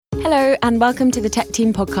Hello and welcome to the Tech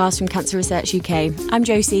Team podcast from Cancer Research UK. I'm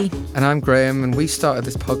Josie. And I'm Graham, and we started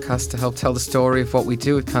this podcast to help tell the story of what we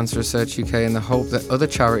do at Cancer Research UK in the hope that other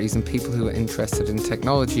charities and people who are interested in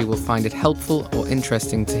technology will find it helpful or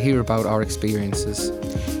interesting to hear about our experiences.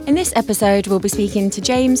 In this episode, we'll be speaking to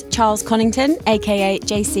James Charles Connington, aka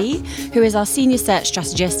JC, who is our Senior Search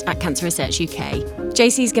Strategist at Cancer Research UK.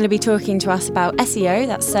 JC is going to be talking to us about SEO,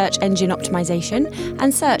 that's search engine optimization,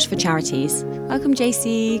 and search for charities. Welcome,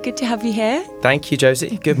 JC. Good to have you here. Thank you,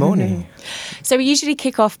 Josie. Good morning. So we usually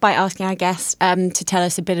kick off by asking our guests to tell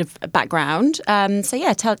us a bit of background.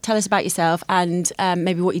 Tell us about yourself and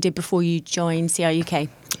maybe what you did before you joined CRUK.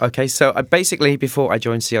 Okay, so basically before I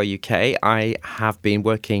joined CRUK, I have been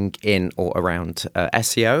working in or around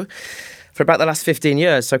SEO for about the last 15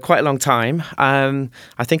 years, so quite a long time.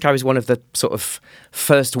 I think I was one of the sort of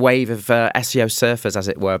first wave of SEO surfers, as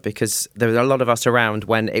it were, because there were a lot of us around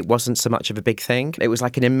when it wasn't so much of a big thing. It was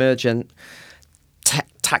like an emergent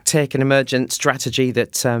tactic, an emergent strategy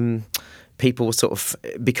that people were sort of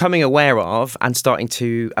becoming aware of and starting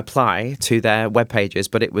to apply to their web pages.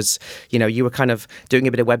 But it was, you were kind of doing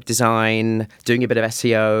a bit of web design, doing a bit of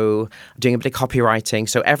SEO, doing a bit of copywriting.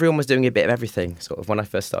 So everyone was doing a bit of everything sort of when I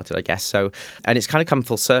first started, I guess. So, and it's kind of come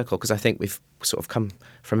full circle because I think we've sort of come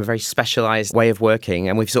from a very specialized way of working,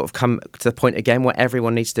 and we've sort of come to the point again where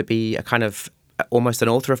everyone needs to be a kind of almost an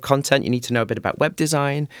author of content. You need to know a bit about web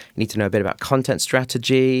design, you need to know a bit about content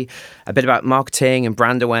strategy, a bit about marketing and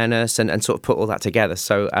brand awareness, and sort of put all that together.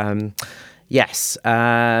 So yes,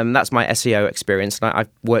 that's my SEO experience. I've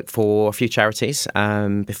worked for a few charities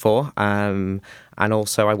before, and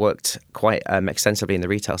also I worked quite extensively in the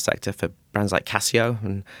retail sector for brands like Casio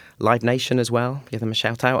and Live Nation as well. Give them a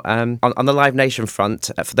shout out. On the Live Nation front,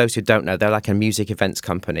 for those who don't know, they're like a music events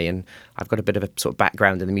company, and I've got a bit of a sort of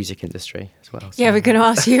background in the music industry as well. So. Yeah, we're going to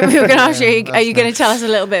ask you. Are you going to tell us a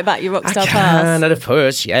little bit about your rockstar past? Of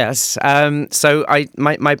course, yes. So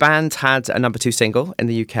my band had a number 2 single in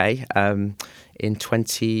the UK in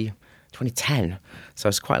 2010. So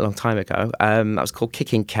it's quite a long time ago. That was called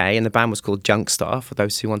Kicking K, and the band was called Junkstar, for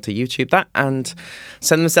those who want to YouTube that and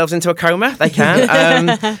send themselves into a coma. They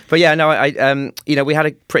can. But yeah, no, we had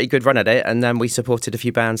a pretty good run at it, and then we supported a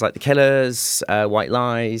few bands like The Killers, White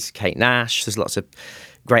Lies, Kate Nash. There's lots of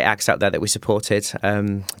great acts out there that we supported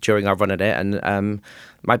during our run at it, and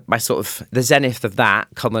my sort of the zenith of that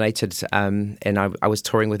culminated in I was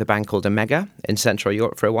touring with a band called Omega in Central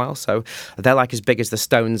Europe for a while. So they're like as big as the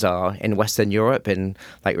Stones are in Western Europe, in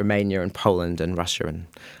like Romania and Poland and Russia and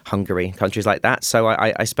Hungary, countries like that. So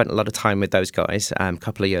I spent a lot of time with those guys, a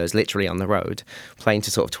couple of years literally on the road, playing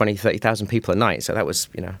to sort of 20,000-30,000 people a night. So that was,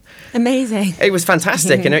 amazing. It was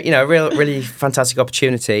fantastic, and a really fantastic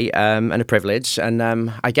opportunity and a privilege. And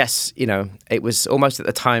I guess it was almost at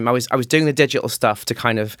the time I was doing the digital stuff to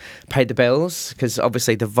kind of pay the bills, because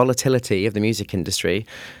obviously the volatility of the music industry,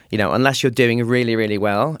 unless you're doing really, really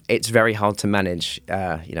well, it's very hard to manage,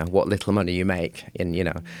 what little money you make, and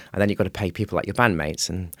then you've got to pay people like your bandmates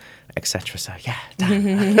and etc. So yeah,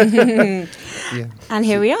 Yeah. And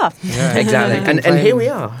here we are. Yeah, exactly. And here we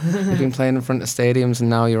are. You've been playing in front of stadiums, and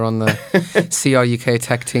now you're on the CRUK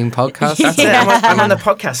Tech Team podcast. That's it. I'm on the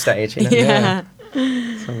podcast stage. Yeah.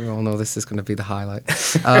 So we all know this is going to be the highlight.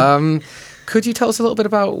 Could you tell us a little bit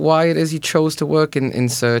about why it is you chose to work in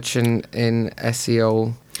search and in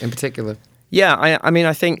SEO in particular? Yeah, I mean,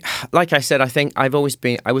 I think, like I said, I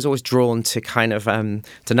was always drawn to kind of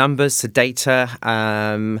to numbers, to data,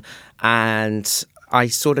 and I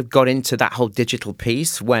sort of got into that whole digital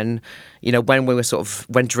piece when we were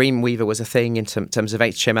when Dreamweaver was a thing in terms of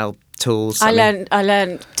HTML tools. I learned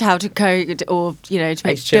how to code or to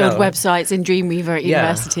build websites in Dreamweaver at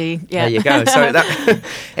university. Yeah, there you go. So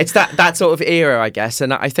it's that sort of era, I guess.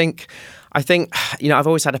 And I think I've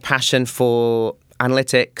always had a passion for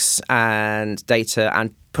analytics and data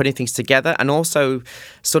and putting things together, and also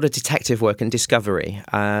sort of detective work and discovery.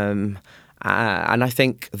 And I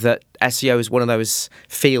think that SEO is one of those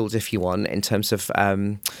fields, if you want, in terms of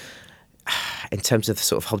the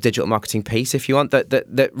sort of whole digital marketing piece, if you want,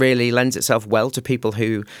 that really lends itself well to people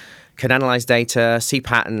who can analyze data, see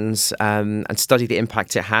patterns, and study the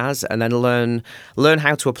impact it has, and then learn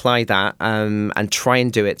how to apply that and try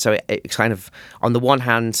and do it so it kind of, on the one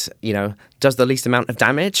hand, does the least amount of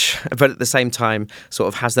damage, but at the same time sort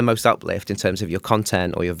of has the most uplift in terms of your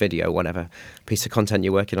content or your video, whatever piece of content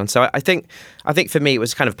you're working on. So I think for me it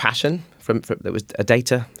was kind of passion. There was a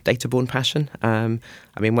data-born passion. I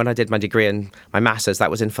mean, when I did my degree and my master's, that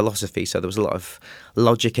was in philosophy, so there was a lot of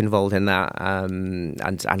logic involved in that, and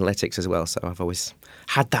analytics as well. So I've always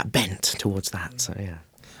had that bent towards that. So yeah.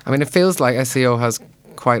 I mean, it feels like SEO has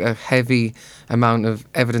quite a heavy amount of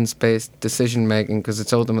evidence-based decision making because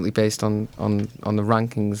it's ultimately based on the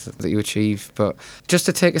rankings that you achieve. But just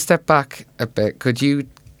to take a step back a bit, could you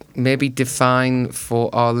maybe define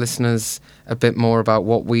for our listeners a bit more about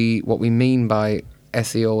what we mean by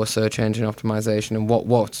SEO or search engine optimization and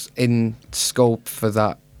what's in scope for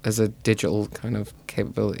that as a digital kind of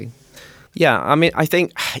capability? Yeah, I mean, I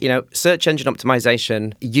think, search engine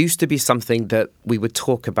optimization used to be something that we would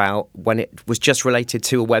talk about when it was just related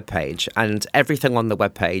to a web page and everything on the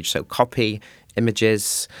web page. So copy,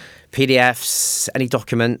 images, PDFs, any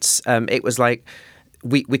documents. It was like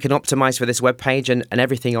we can optimize for this web page and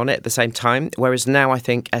everything on it at the same time. Whereas now I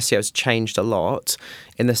think SEO has changed a lot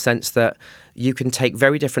in the sense that you can take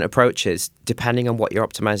very different approaches depending on what you're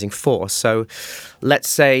optimizing for. So let's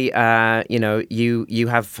say,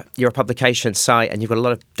 you're a publication site and you've got a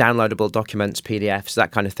lot of downloadable documents, PDFs,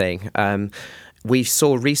 that kind of thing. We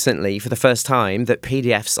saw recently for the first time that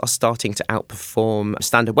PDFs are starting to outperform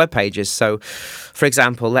standard web pages. So, for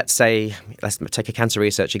example, let's take a cancer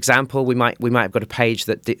research example. We might have got a page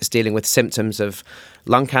that is dealing with symptoms of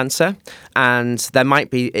lung cancer, and it might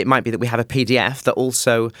be that we have a PDF that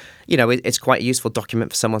also, it's quite a useful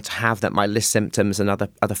document for someone to have that might list symptoms and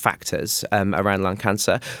other factors around lung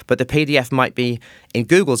cancer. But the PDF might be, in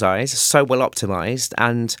Google's eyes, so well optimized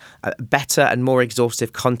and better and more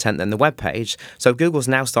exhaustive content than the web page. So Google's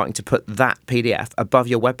now starting to put that PDF above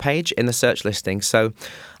your web page in the search listing. So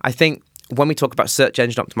I think when we talk about search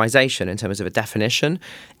engine optimization in terms of a definition,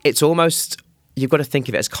 it's almost, you've got to think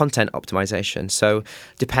of it as content optimization. So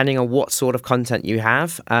depending on what sort of content you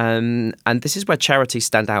have, and this is where charities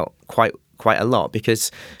stand out quite a lot, because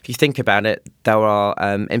if you think about it, there are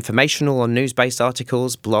informational or news-based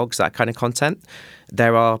articles, blogs, that kind of content.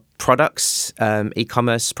 There are products,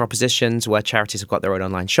 e-commerce propositions where charities have got their own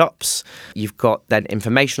online shops. You've got then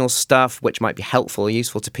informational stuff, which might be helpful or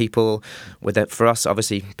useful to people. For us,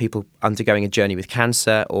 obviously, people undergoing a journey with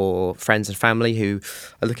cancer or friends and family who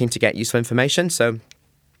are looking to get useful information. So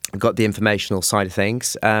you've got the informational side of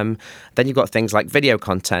things. Then you've got things like video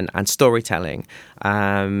content and storytelling,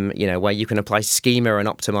 where you can apply schema and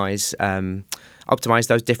optimize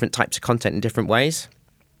those different types of content in different ways.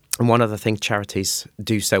 And one of the things charities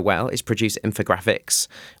do so well is produce infographics,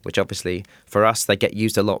 which obviously for us, they get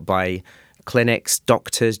used a lot by clinics,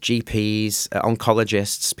 doctors, GPs,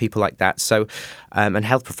 oncologists, people like that. So, and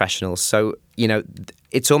health professionals. So,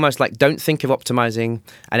 it's almost like, don't think of optimizing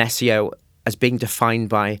an SEO as being defined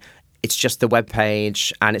by it's just the web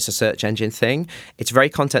page and it's a search engine thing. It's very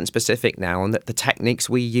content specific now, and that the techniques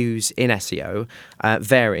we use in SEO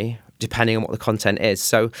vary depending on what the content is.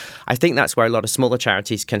 So I think that's where a lot of smaller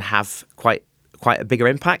charities can have quite a bigger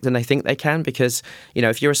impact than they think they can, because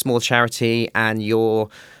if you're a small charity and you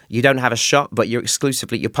don't have a shop, but you're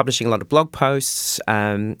publishing a lot of blog posts,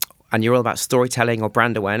 and you're all about storytelling or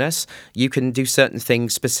brand awareness, you can do certain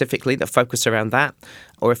things specifically that focus around that.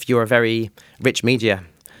 Or if you're a very rich media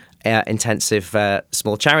intensive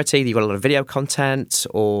small charity, you've got a lot of video content,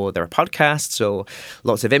 or there are podcasts or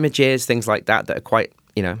lots of images, things like that are quite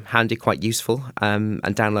handy, quite useful, and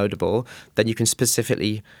downloadable, then you can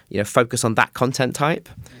specifically focus on that content type.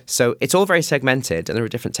 So it's all very segmented, and there are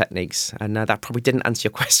different techniques, and that probably didn't answer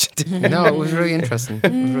your question. No, it was really interesting.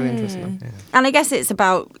 Yeah. And I guess it's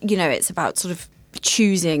about sort of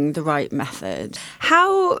choosing the right method.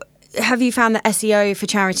 How have you found that SEO for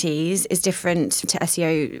charities is different to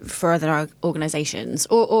SEO for other organisations,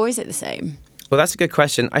 or is it the same? Well, that's a good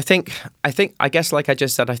question. I guess, like I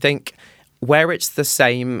just said, I think where it's the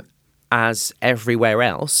same as everywhere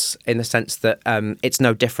else, in the sense that it's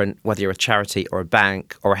no different whether you're a charity or a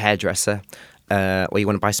bank or a hairdresser, or you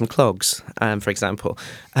want to buy some clogs, for example,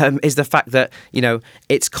 is the fact that,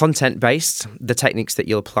 it's content-based. The techniques that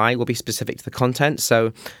you'll apply will be specific to the content.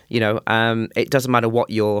 So, it doesn't matter what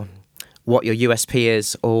your USP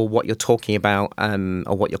is, or what you're talking about,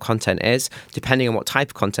 or what your content is. Depending on what type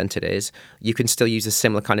of content it is, you can still use a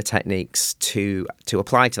similar kind of techniques to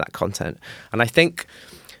apply to that content. And I think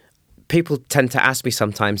people tend to ask me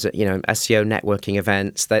sometimes at SEO networking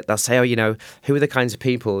events, they'll say, who are the kinds of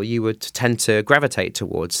people you would tend to gravitate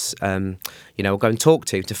towards, go and talk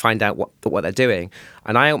to find out what they're doing.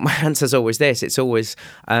 And my answer is always this: it's always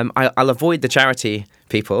I'll avoid the charity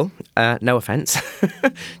people. No offense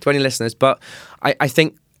to any listeners, but I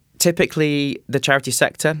think typically the charity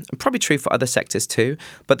sector, and probably true for other sectors too,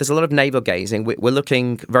 but there's a lot of navel gazing. We're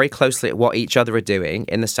looking very closely at what each other are doing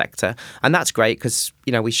in the sector, and that's great because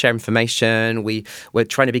we share information. We're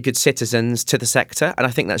trying to be good citizens to the sector, and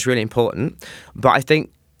I think that's really important. But I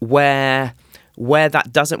think where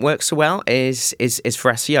that doesn't work so well is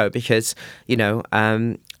for SEO, because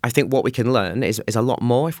I think what we can learn is a lot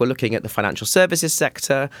more if we're looking at the financial services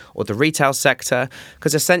sector or the retail sector,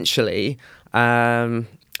 because essentially we're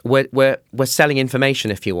selling information,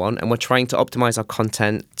 if you want, and we're trying to optimize our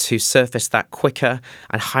content to surface that quicker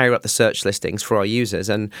and higher up the search listings for our users.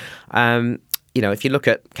 And if you look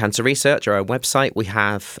at Cancer Research or our website, we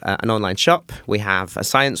have an online shop, we have a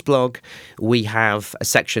science blog, we have a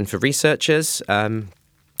section for researchers.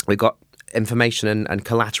 We've got information and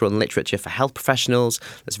collateral and literature for health professionals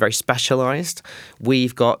that's very specialised.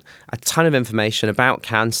 We've got a ton of information about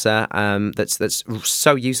cancer that's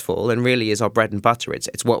so useful and really is our bread and butter.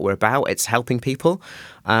 It's what we're about. It's helping people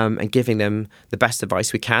and giving them the best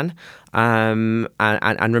advice we can and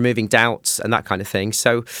removing doubts and that kind of thing.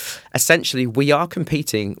 So essentially, we are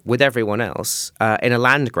competing with everyone else in a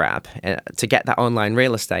land grab to get that online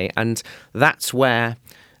real estate, and that's where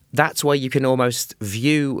you can almost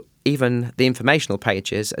view even the informational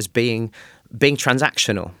pages as being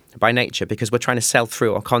transactional by nature, because we're trying to sell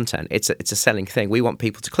through our content. It's a selling thing. We want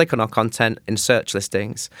people to click on our content in search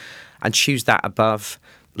listings and choose that above,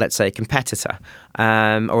 let's say, a competitor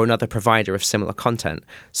or another provider of similar content.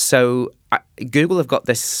 So Google have got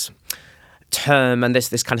this term and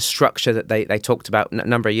this kind of structure that they talked about a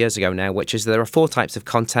number of years ago now, which is there are 4 types of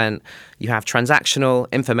content. You have transactional,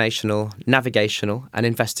 informational, navigational, and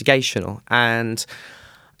investigational. And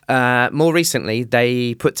more recently,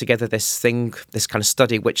 they put together this kind of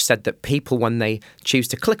study, which said that people, when they choose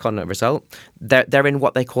to click on a result, they're in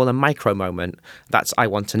what they call a micro moment. That's I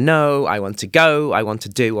want to know, I want to go, I want to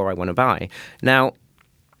do, or I want to buy. Now,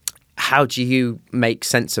 how do you make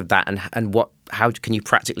sense of that, and how can you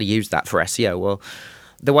practically use that for SEO? Well,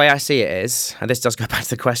 the way I see it is, and this does go back to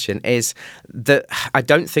the question, is that I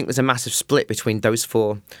don't think there's a massive split between those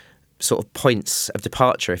 4 sort of points of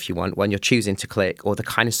departure, if you want, when you're choosing to click or the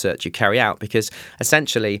kind of search you carry out, because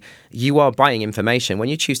essentially you are buying information when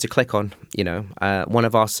you choose to click on one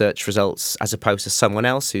of our search results as opposed to someone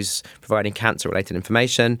else who's providing cancer related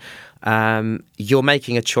information. You're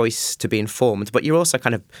making a choice to be informed, but you're also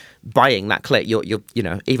kind of buying that click. You're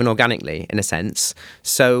even organically in a sense.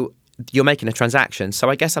 So you're making a transaction. So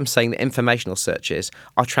I guess I'm saying that informational searches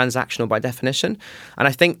are transactional by definition. And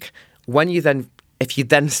I think if you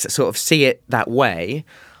then sort of see it that way,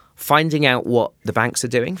 finding out what the banks are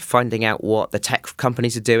doing, finding out what the tech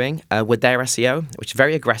companies are doing with their SEO, which is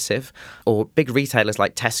very aggressive, or big retailers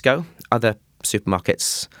like Tesco, other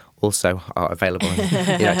supermarkets also are available,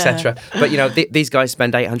 etc. But these guys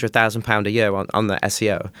spend £800,000 a year on their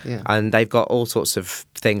SEO, and they've got all sorts of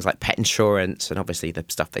things like pet insurance and obviously the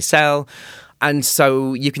stuff they sell, and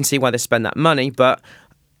so you can see why they spend that money. But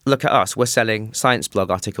look at us. We're selling science blog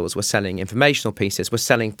articles. We're selling informational pieces. We're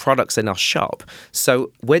selling products in our shop.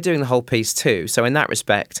 So we're doing the whole piece too. So in that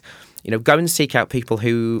respect, go and seek out people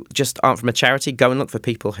who just aren't from a charity. Go and look for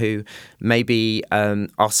people who maybe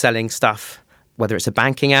are selling stuff, whether it's a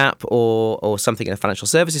banking app or something in the financial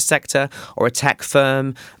services sector or a tech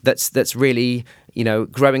firm that's really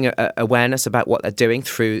growing awareness about what they're doing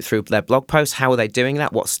through their blog posts. How are they doing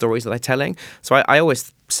that? What stories are they telling? So I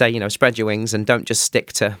always say, spread your wings and don't just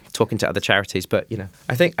stick to talking to other charities. But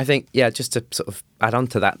I think just to sort of add on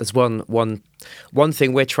to that, there's one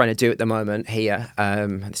thing we're trying to do at the moment here.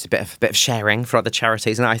 It's a bit of sharing for other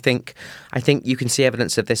charities, and I think you can see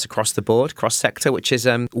evidence of this across the board, cross sector, which is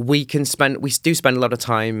we do spend a lot of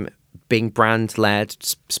time being brand led,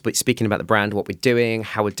 speaking about the brand, what we're doing,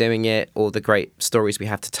 how we're doing it, all the great stories we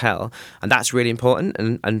have to tell, and that's really important.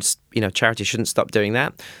 And charities shouldn't stop doing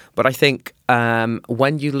that. But I think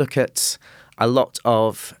when you look at a lot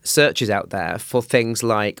of searches out there for things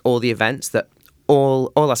like all the events that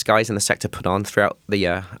all us guys in the sector put on throughout the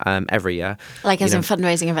year, every year. Like as in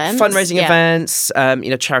fundraising events? Fundraising events,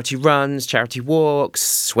 charity runs, charity walks,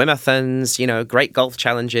 swim-a-thons, great golf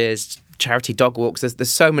challenges, charity dog walks.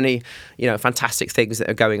 There's so many, fantastic things that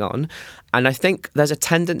are going on. And I think there's a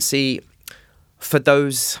tendency for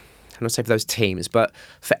those, I'm not saying for those teams, but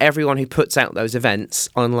for everyone who puts out those events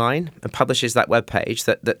online and publishes that webpage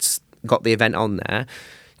that's got the event on there,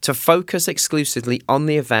 to focus exclusively on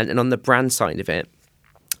the event and on the brand side of it,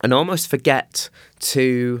 and almost forget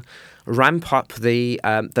to ramp up the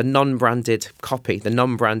non-branded copy, the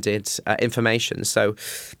non-branded information. So,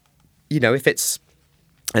 if it's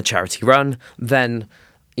a charity run, then,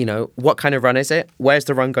 what kind of run is it? Where's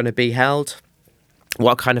the run going to be held?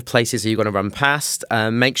 What kind of places are you going to run past?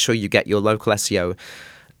 Make sure you get your local SEO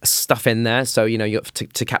stuff in there, so you have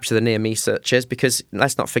to capture the near me searches, because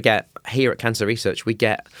let's not forget, here at Cancer Research we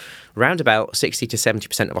get around about 60 to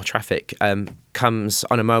 70% of our traffic comes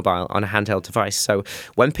on a mobile, on a handheld device. So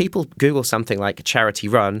when people Google something like a charity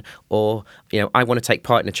run, or I want to take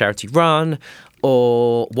part in a charity run,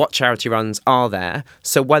 or what charity runs are there.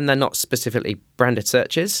 So when they're not specifically branded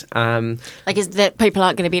searches, like is that people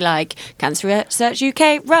aren't going to be like Cancer Research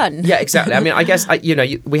UK run? Yeah, exactly. I mean, I guess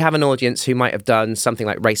we have an audience who might have done something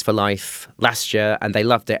like Race for Life last year and they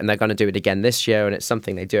loved it and they're going to do it again this year, and it's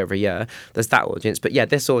something they do every year. There's that audience, but yeah,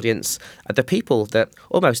 this audience are the people that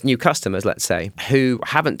almost new customers, let's say, who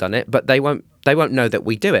haven't done it, but they won't know that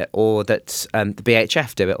we do it, or that the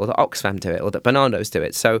BHF do it, or that Oxfam do it, or that Bananos do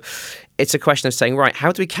it. So it's a question of saying, right,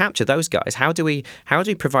 how do we capture those guys? How do we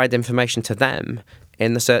provide information to them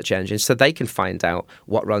in the search engine so they can find out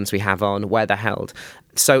what runs we have on, where they're held?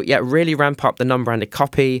 So yeah, really ramp up the non-branded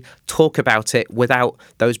copy, talk about it without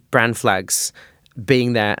those brand flags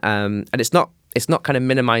being there. And it's not kind of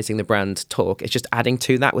minimizing the brand talk. It's just adding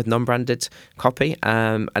to that with non-branded copy.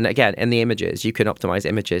 And again, in the images, you can optimize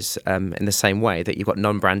images in the same way that you've got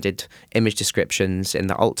non-branded image descriptions in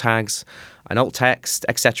the alt tags and alt text,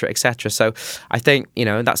 etc., etc. So I think,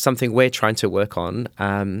 that's something we're trying to work on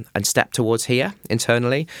and step towards here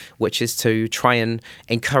internally, which is to try and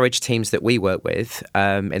encourage teams that we work with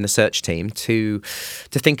in the search team to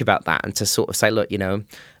think about that and to sort of say, look,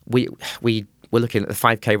 we're looking at the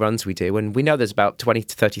 5K runs we do, and we know there's about 20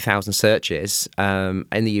 to 30,000 searches in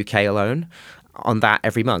the UK alone on that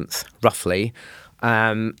every month, roughly.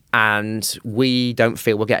 And we don't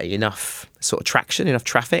feel we're getting enough sort of traction, enough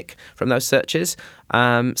traffic from those searches.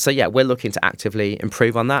 So yeah, we're looking to actively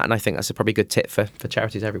improve on that, and I think that's a probably good tip for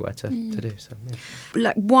charities everywhere to do. So, yeah.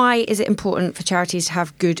 Like, why is it important for charities to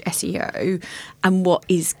have good SEO, and what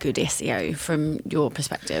is good SEO from your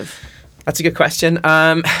perspective? That's a good question.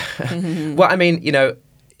 Well, I mean,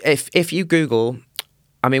 if you Google,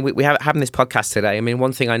 I mean, we have having this podcast today. I mean,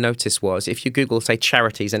 one thing I noticed was if you Google, say,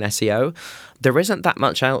 charities and SEO, there isn't that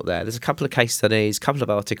much out there. There's a couple of case studies, a couple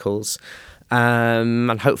of articles,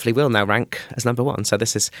 and hopefully we'll now rank as number one. So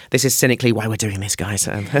this is cynically why we're doing this, guys,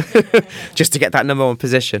 just to get that number one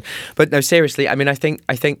position. But no, seriously, I mean, I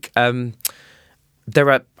think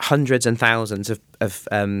there are hundreds and thousands of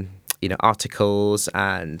articles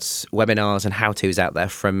and webinars and how-tos out there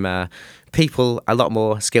from people a lot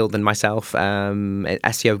more skilled than myself,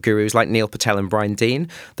 SEO gurus like Neil Patel and Brian Dean,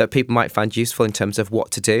 that people might find useful in terms of what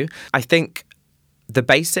to do. I think the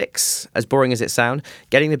basics, as boring as it sounds,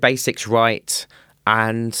 getting the basics right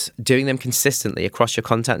and doing them consistently across your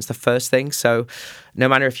content is the first thing. So no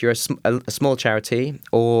matter if you're a small charity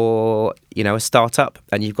or, a startup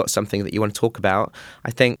and you've got something that you want to talk about,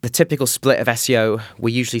 I think the typical split of SEO,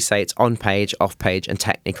 we usually say it's on-page, off-page and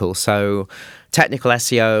technical. So technical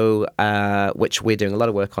SEO, which we're doing a lot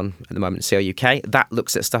of work on at the moment at SEO UK, that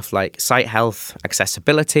looks at stuff like site health,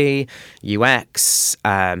 accessibility, UX,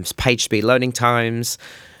 page speed loading times,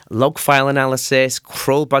 log file analysis,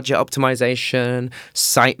 crawl budget optimization,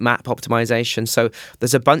 sitemap optimization. So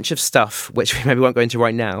there's a bunch of stuff, which we maybe won't go into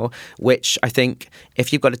right now, which I think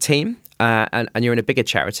if you've got a team and you're in a bigger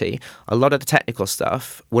charity, a lot of the technical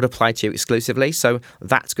stuff would apply to you exclusively. So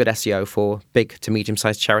that's good SEO for big to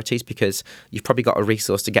medium-sized charities because you've probably got a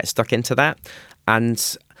resource to get stuck into that.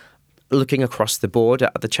 And looking across the board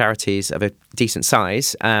at other charities of a decent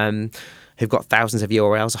size, who've got thousands of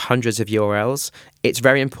URLs, hundreds of URLs, it's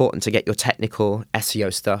very important to get your technical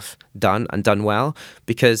SEO stuff done and done well,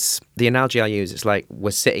 because the analogy I use is like we're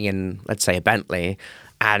sitting in, let's say, a Bentley,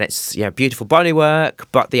 and it's beautiful bodywork,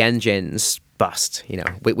 but the engine's bust.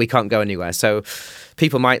 We can't go anywhere. So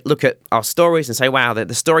people might look at our stories and say, wow,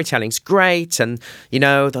 the storytelling's great, and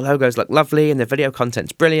the logos look lovely and the video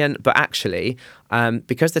content's brilliant, but actually,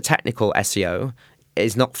 because the technical SEO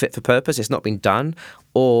is not fit for purpose, it's not been done,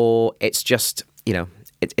 or it's just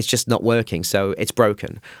it's just not working, so it's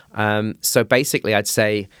broken. So basically I'd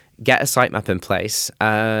say get a sitemap in place.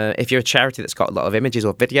 If you're a charity that's got a lot of images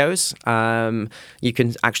or videos, you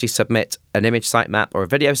can actually submit an image sitemap or a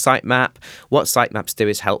video sitemap. What sitemaps do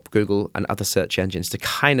is help Google and other search engines to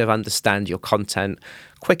kind of understand your content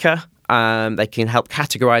quicker. They can help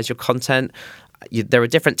categorize your content. There are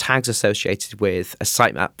different tags associated with a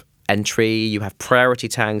sitemap entry. You have priority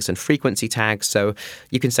tags and frequency tags. So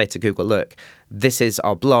you can say to Google, look, this is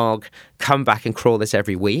our blog, come back and crawl this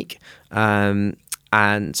every week.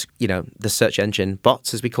 And, the search engine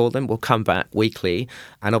bots, as we call them, will come back weekly.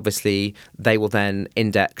 And obviously, they will then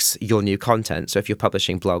index your new content. So if you're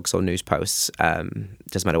publishing blogs or news posts,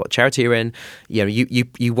 doesn't matter what charity you're in,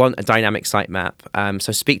 you want a dynamic sitemap.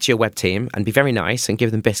 So speak to your web team and be very nice and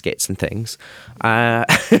give them biscuits and things.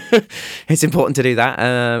 It's important to do that.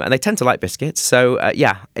 And they tend to like biscuits. So,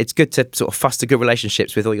 it's good to sort of foster good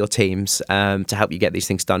relationships with all your teams to help you get these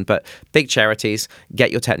things done. But big charities,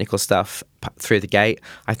 get your technical stuff through the gate.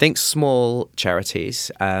 I think small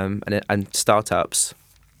charities and startups,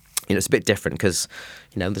 it's a bit different because,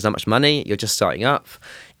 there's not much money. You're just starting up.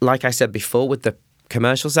 Like I said before, with the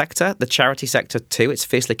commercial sector, the charity sector too, it's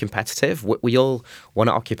fiercely competitive. We all want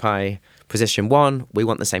to occupy position one. We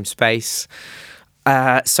want the same space.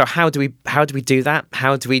 So how do we do that?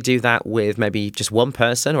 How do we do that with maybe just one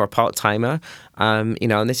person or a part-timer? And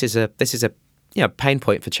this is a pain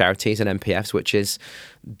point for charities and MPFs, which is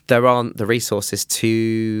there aren't the resources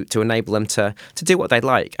to enable them to do what they'd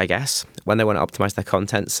like, I guess, when they want to optimize their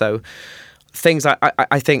content. So things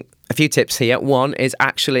I think a few tips here. One is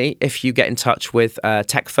actually if you get in touch with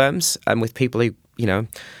tech firms and with people who,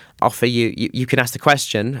 offer you can ask the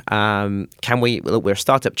question, we're a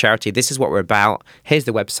startup charity, this is what we're about, here's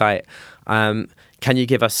the website, can you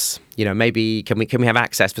give us, maybe can we have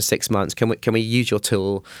access for 6 months, can we use your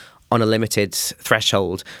tool on a limited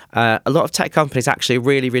threshold? A lot of tech companies actually are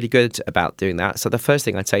really, really good about doing that. So the first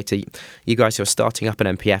thing I'd say to you guys who are starting up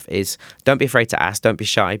an MPF is don't be afraid to ask, don't be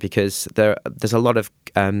shy, because there's a lot of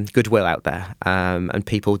goodwill out there, and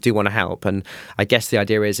people do want to help. And I guess the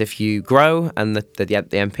idea is if you grow and the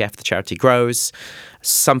MPF, the charity, grows,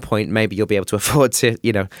 some point maybe you'll be able to afford to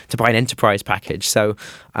buy an enterprise package. So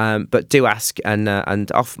but do ask, and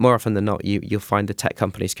more often than not you'll find the tech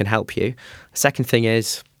companies can help you. Second thing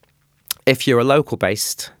is, if you're a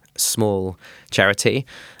local-based small charity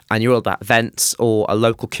and you're all about events, or a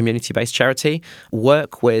local community-based charity,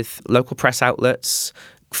 work with local press outlets,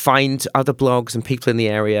 find other blogs and people in the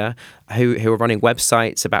area who are running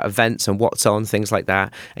websites about events and what's on, things like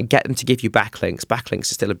that, and get them to give you backlinks.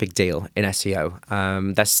 Backlinks are still a big deal in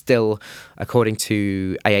SEO. They're still, according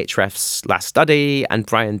to Ahrefs' last study and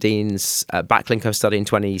Brian Dean's Backlinko study in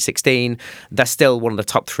 2016, they're still one of the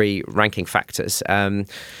top 3 ranking factors.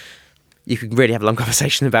 You could really have a long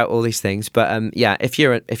conversation about all these things, but if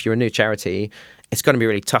you're a new charity, it's going to be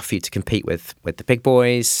really tough for you to compete with the big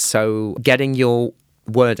boys. So getting your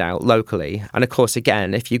word out locally, and of course,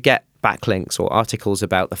 again, if you get backlinks or articles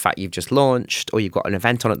about the fact you've just launched or you've got an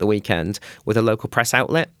event on at the weekend with a local press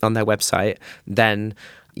outlet on their website, then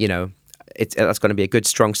that's going to be a good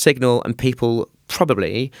strong signal, and people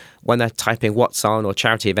probably, when they're typing what's on or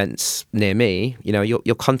charity events near me,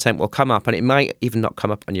 your content will come up, and it might even not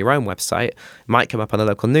come up on your own website. It might come up on the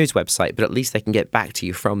local news website, but at least they can get back to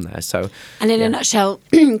you from there. So, and in a nutshell,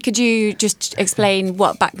 could you just explain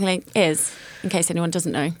what backlink is, in case anyone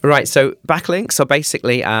doesn't know? Right. So backlinks are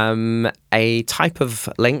basically a type of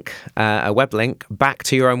link, a web link, back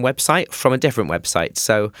to your own website from a different website.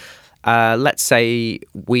 So let's say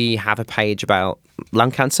we have a page about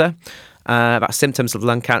lung cancer, about symptoms of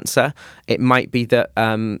lung cancer. It might be that,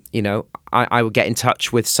 I will get in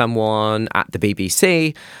touch with someone at the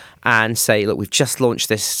BBC and say, look, we've just launched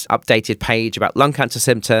this updated page about lung cancer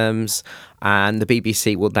symptoms, and the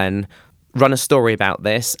BBC will then run a story about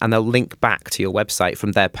this, and they'll link back to your website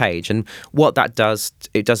from their page. And what that does,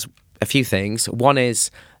 it does a few things. One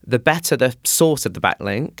is, the better the source of the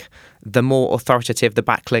backlink, the more authoritative the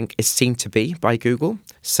backlink is seen to be by Google.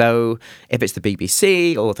 So if it's the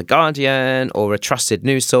BBC or The Guardian or a trusted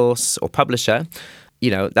news source or publisher,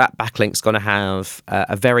 that backlink's going to have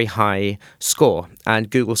a very high score. And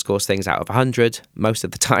Google scores things out of 100 most of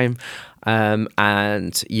the time.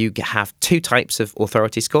 And you have 2 types of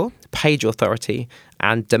authority score: page authority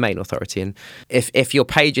and domain authority. And if your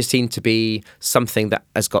page is seen to be something that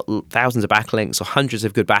has got thousands of backlinks or hundreds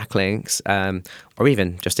of good backlinks, or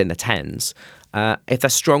even just in the tens, if they're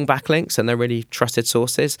strong backlinks and they're really trusted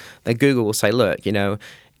sources, then Google will say, look,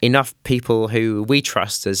 enough people who we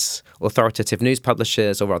trust as authoritative news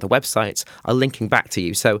publishers or other websites are linking back to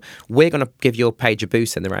you. So we're going to give your page a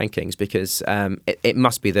boost in the rankings, because it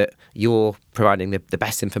must be that you're providing the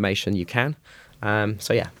best information you can.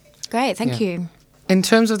 Great, thank you. In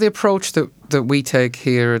terms of the approach that we take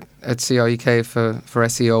here at CR UK for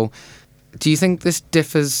SEO, do you think this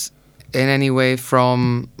differs in any way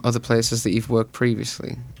from other places that you've worked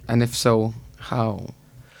previously? And if so, how?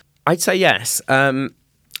 I'd say yes.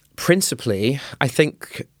 Principally, I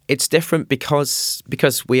think it's different because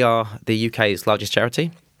we are the UK's largest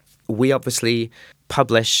charity. We obviously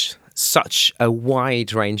publish such a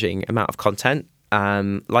wide-ranging amount of content.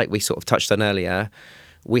 Like we sort of touched on earlier,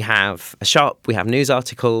 we have a shop, we have news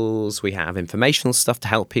articles, we have informational stuff to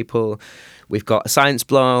help people. We've got a science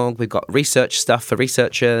blog, we've got research stuff for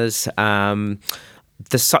researchers. There's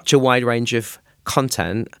such a wide range of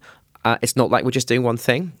content. It's not like we're just doing one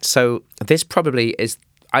thing. So this probably is,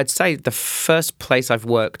 I'd say, the first place I've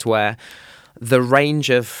worked where the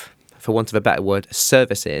range of, for want of a better word,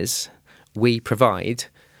 services we provide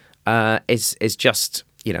is just,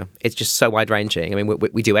 it's just so wide ranging. I mean,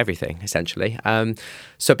 we do everything essentially.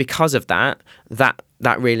 So because of that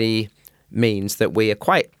really means that we are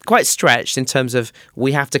quite stretched in terms of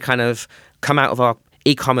we have to kind of come out of our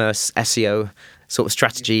e-commerce SEO sort of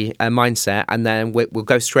strategy mindset, and then we'll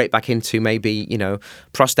go straight back into maybe,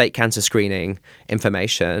 prostate cancer screening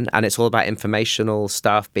information, and it's all about informational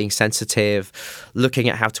stuff, being sensitive, looking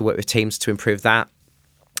at how to work with teams to improve that.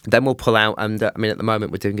 Then we'll pull out, and at the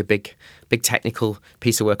moment we're doing a big technical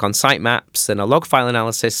piece of work on sitemaps and a log file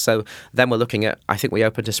analysis. So then we're looking at, I think we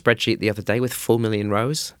opened a spreadsheet the other day with 4 million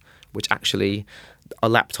rows, which actually our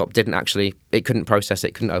laptop it couldn't process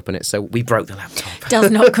it, couldn't open it. So we broke the laptop. Does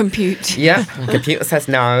not compute. Yeah, computer says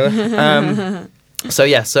no.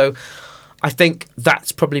 So I think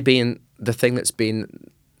that's probably been the thing that's been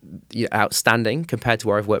outstanding compared to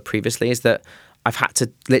where I've worked previously, is that I've had to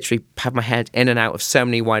literally have my head in and out of so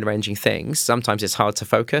many wide-ranging things. Sometimes it's hard to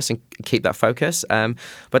focus and keep that focus.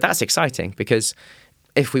 But that's exciting, because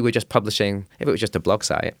if it was just a blog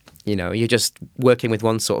site, you're just working with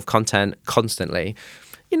one sort of content constantly,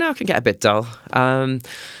 it can get a bit dull.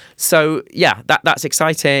 So yeah, that's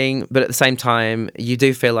exciting. But at the same time, you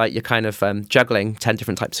do feel like you're kind of juggling 10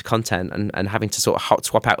 different types of content and having to sort of hot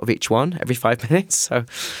swap out of each one every 5 minutes.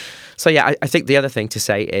 So yeah, I think the other thing to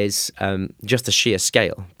say is just the sheer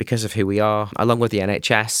scale, because of who we are, along with the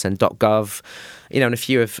NHS and .gov, and a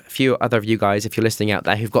few other of you guys, if you're listening out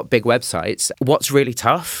there, who've got big websites. What's really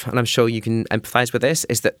tough, and I'm sure you can empathise with this,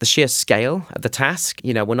 is that the sheer scale of the task.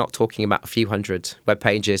 We're not talking about a few hundred web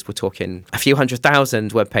pages. We're talking a few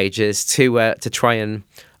 100,000 web pages to try and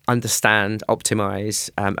understand, optimise,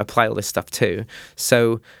 apply all this stuff to.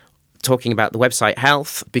 So talking about the website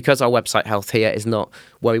health, because our website health here is not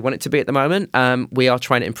where we want it to be at the moment, we are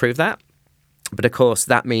trying to improve that. But of course,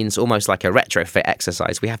 that means almost like a retrofit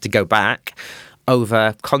exercise. We have to go back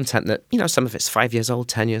over content that, some of it's 5 years old,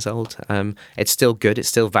 10 years old. It's still good. It's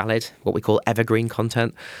still valid, what we call evergreen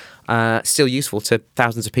content. Still useful to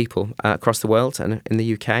thousands of people across the world and in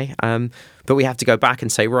the UK. But we have to go back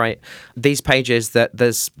and say, right, these pages that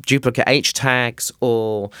there's duplicate H tags,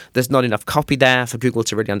 or there's not enough copy there for Google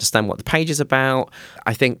to really understand what the page is about.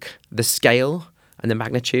 I think the scale and the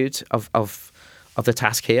magnitude of the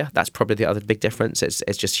task here, that's probably the other big difference.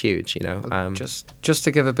 It's just huge, Just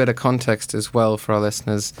to give a bit of context as well for our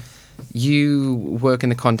listeners, you work in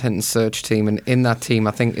the content and search team, and in that team,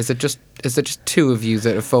 I think, is there just two of you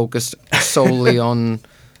that are focused solely on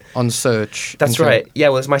search? That's right. Yeah,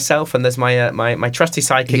 well, there's myself, and there's my trusty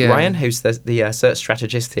sidekick, Ryan, who's the search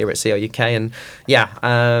strategist here at SEO UK. And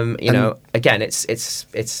again,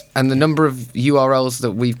 it's and the number of URLs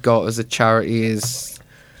that we've got as a charity is.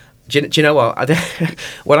 Do you know what?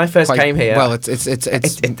 When I first came here, well,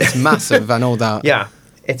 it's massive. I know that. Yeah.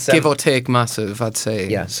 It's give or take massive, I'd say.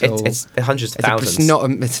 Yeah, so it's hundreds of thousands.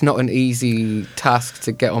 It's not an easy task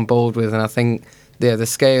to get on board with, and I think the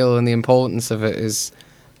scale and the importance of it is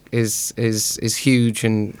huge.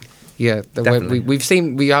 And yeah,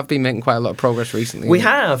 we have been making quite a lot of progress recently. We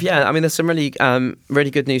have, yeah. There's some really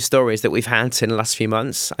good news stories that we've had in the last few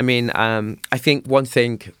months. I think one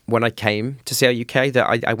thing when I came to SEO UK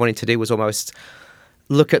that I wanted to do was almost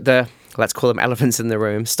look at the, let's call them elephants in the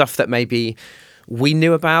room, stuff that maybe we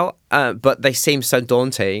knew about, but they seem so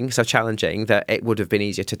daunting, so challenging, that it would have been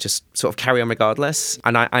easier to just sort of carry on regardless.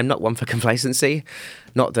 And I'm not one for complacency.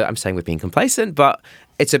 Not that I'm saying we're being complacent, but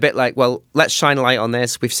it's a bit like, well, let's shine a light on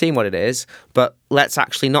this. We've seen what it is, but let's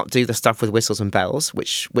actually not do the stuff with whistles and bells,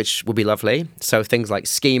 which would be lovely. So things like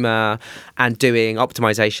schema and doing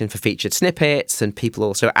optimization for featured snippets, and people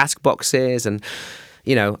also ask boxes, and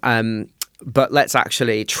but let's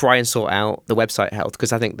actually try and sort out the website health,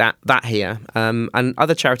 because I think that here, and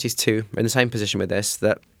other charities too, are in the same position with this,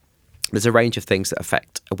 that there's a range of things that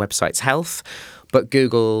affect a website's health. But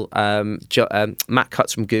Google, Matt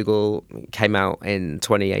Cutts from Google came out in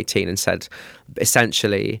 2018 and said,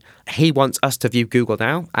 essentially, he wants us to view Google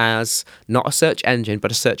now as not a search engine,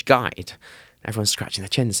 but a search guide. Everyone's scratching their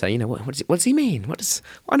chin saying, what does he mean? What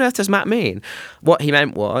on earth does Matt mean? What he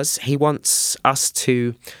meant was he wants us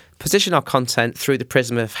to position our content through the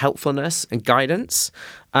prism of helpfulness and guidance.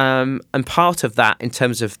 And part of that, in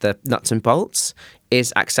terms of the nuts and bolts,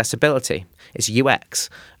 is accessibility. It's UX.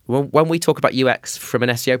 When we talk about UX from an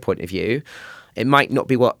SEO point of view, it might not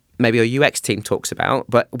be what maybe a UX team talks about,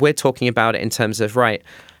 but we're talking about it in terms of, right,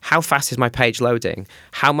 how fast is my page loading?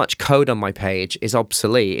 How much code on my page is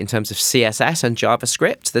obsolete in terms of CSS and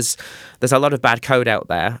JavaScript? There's a lot of bad code out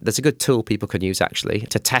there. There's a good tool people can use, actually,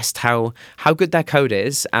 to test how good their code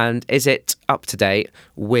is, and is it up to date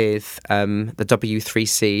with the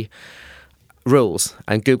W3C rules.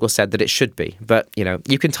 And Google said that it should be. But,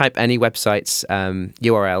 you can type any website's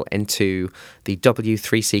URL into the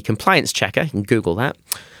W3C compliance checker. You can Google that.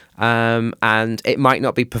 and it might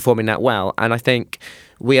not be performing that well. And I think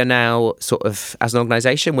we are now sort of, as an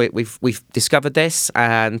organisation, we've discovered this,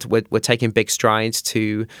 and we're taking big strides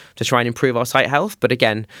to try and improve our site health. But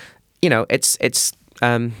again, it's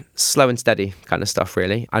slow and steady kind of stuff,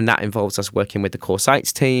 really. And that involves us working with the core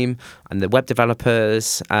sites team and the web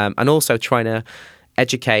developers, and also trying to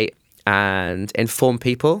educate and inform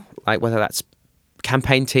people, like whether that's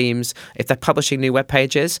campaign teams, if they're publishing new web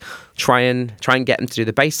pages, try and get them to do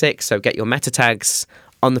the basics. So get your meta tags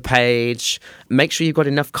on the page, make sure you've got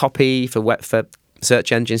enough copy for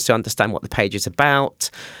search engines to understand what the page is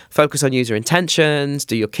about, focus on user intentions,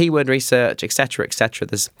 do your keyword research, etc., etc.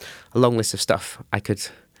 There's a long list of stuff I could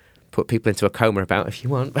put people into a coma about if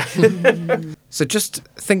you want. So just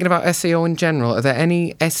thinking about SEO in general, are there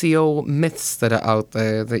any SEO myths that are out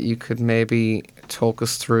there that you could maybe talk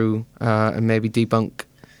us through and maybe debunk?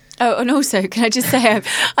 Oh, and also, can I just say,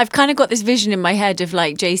 I've kind of got this vision in my head of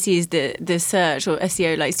like JC is the search or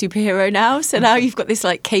SEO like superhero now. So now you've got this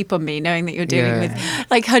like cape on me, knowing that you're dealing with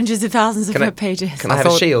like hundreds of thousands of web pages. Can I have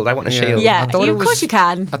a shield? I want a shield. Yeah, of course you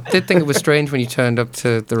can. I did think it was strange when you turned up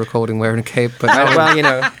to the recording wearing a cape, but well,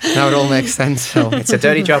 now it all makes sense. So. It's a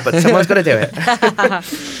dirty job, but someone's got to do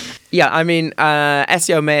it. Yeah, I mean,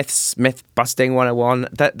 SEO myths, myth busting 101.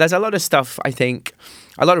 There's a lot of stuff, I think,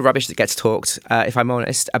 a lot of rubbish that gets talked, if I'm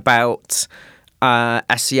honest, about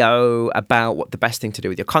SEO, about what the best thing to do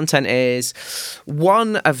with your content is.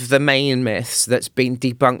 One of the main myths that's been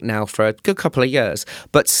debunked now for a good couple of years,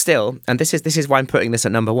 but still, and this is why I'm putting this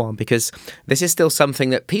at number one, because this is still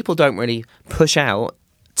something that people don't really push out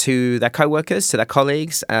to their co-workers, to their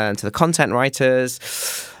colleagues, and to the content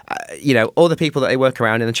writers, all the people that they work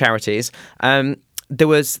around in the charities. There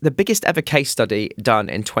was the biggest ever case study done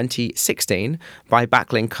in 2016 by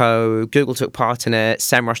Backlink Co. Google took part in it,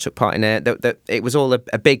 SEMrush took part in it. It was all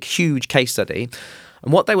a big, huge case study.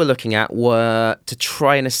 And what they were looking at were to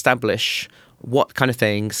try and establish what kind of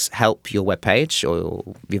things help your webpage or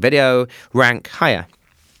your video rank higher.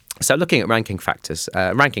 So looking at ranking factors,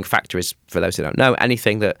 ranking factor is, for those who don't know,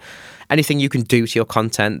 anything you can do to your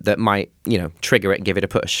content that might, trigger it and give it a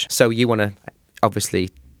push. So you want to obviously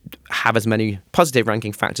have as many positive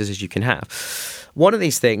ranking factors as you can have. One of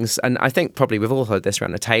these things, and I think probably we've all heard this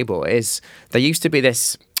around the table, is there used to be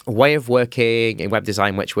this way of working in web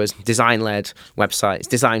design, which was design-led websites,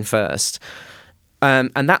 design first.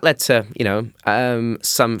 And that led to,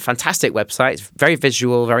 some fantastic websites, very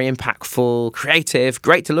visual, very impactful, creative,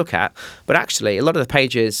 great to look at. But actually, a lot of the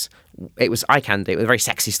pages, it was eye candy, it was very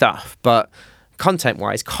sexy stuff. But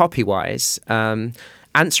content-wise, copy-wise,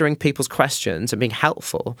 answering people's questions and being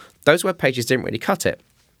helpful, those web pages didn't really cut it.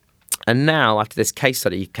 And now, after this case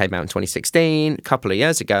study came out in 2016, a couple of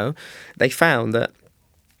years ago, they found that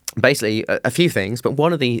basically a few things, but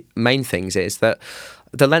one of the main things is that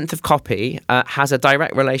the length of copy has a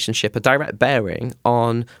direct relationship, a direct bearing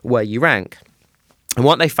on where you rank. And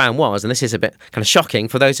what they found was, and this is a bit kind of shocking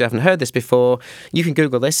for those who haven't heard this before, you can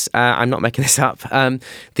Google this, I'm not making this up.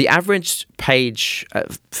 The average page,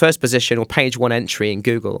 first position or page one entry in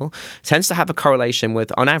Google tends to have a correlation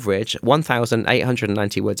with, on average,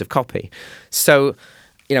 1,890 words of copy. So,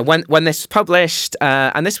 when this was published,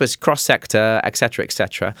 and this was cross-sector, et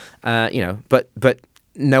cetera, but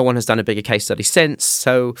no one has done a bigger case study since.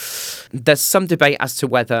 So there's some debate as to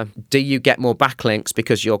whether do you get more backlinks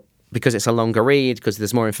because it's a longer read, because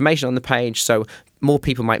there's more information on the page, so more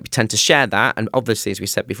people might tend to share that. And obviously, as we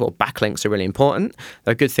said before, backlinks are really important.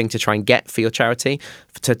 They're a good thing to try and get for your charity,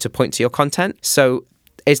 to point to your content. So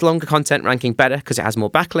is longer content ranking better because it has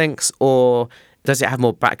more backlinks, or does it have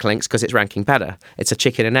more backlinks because it's ranking better? It's a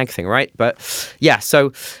chicken and egg thing, right? But yeah,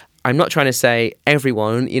 so I'm not trying to say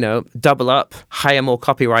everyone, double up, hire more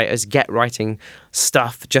copywriters, get writing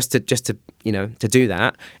stuff just to do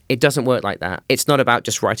that. It doesn't work like that. It's not about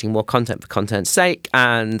just writing more content for content's sake.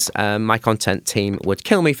 And my content team would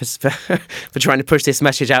kill me for trying to push this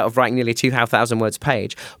message out of writing nearly 2,000 words a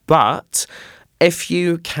page. But if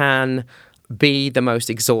you can be the most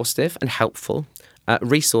exhaustive and helpful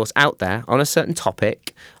resource out there on a certain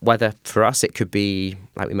topic, whether for us it could be,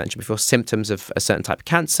 like we mentioned before, symptoms of a certain type of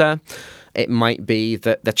cancer. It might be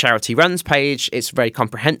that the charity runs page, it's very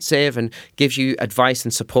comprehensive and gives you advice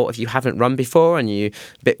and support if you haven't run before and you're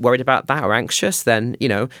a bit worried about that or anxious, then,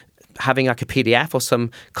 having like a PDF or some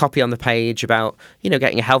copy on the page about,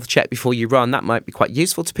 getting a health check before you run, that might be quite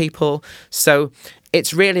useful to people. So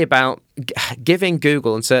it's really about giving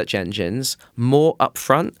Google and search engines more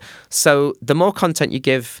upfront. So the more content you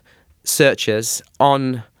give searchers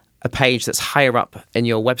on a page that's higher up in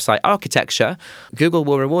your website architecture, Google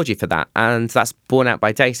will reward you for that. And that's borne out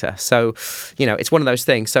by data. So, it's one of those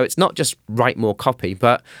things. So it's not just write more copy,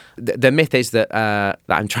 but the myth is that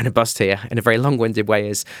I'm trying to bust here in a very long-winded way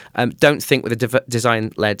is don't think with a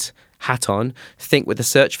design-led hat on, think with the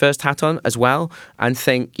search first hat on as well, and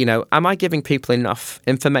think, am I giving people enough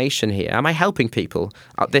information here? Am I helping people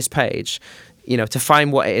at this page? To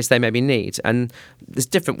find what it is they maybe need. And there's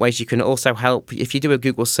different ways you can also help. If you do a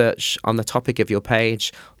Google search on the topic of your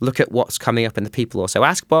page, look at what's coming up in the People Also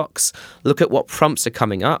Ask box, look at what prompts are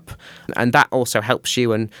coming up, and that also helps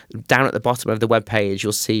you. And down at the bottom of the web page,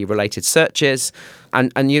 you'll see related searches,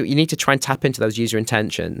 and you need to try and tap into those user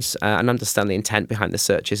intentions and understand the intent behind the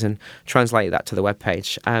searches and translate that to the web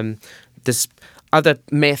page. There's other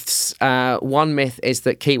myths. One myth is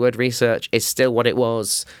that keyword research is still what it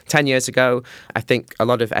was 10 years ago. I think a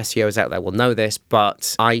lot of SEOs out there will know this,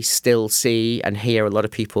 but I still see and hear a lot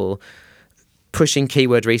of people pushing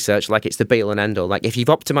keyword research like it's the be-all and end-all. Like if you've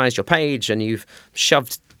optimized your page and you've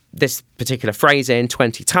shoved this particular phrase in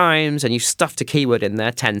 20 times and you've stuffed a keyword in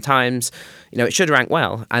there 10 times, it should rank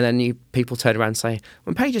well. And then people turn around and say,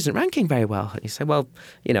 well, page isn't ranking very well. And you say, well,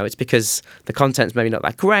 it's because the content's maybe not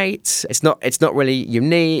that great. It's not really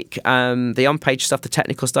unique. The on-page stuff, the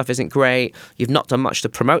technical stuff isn't great. You've not done much to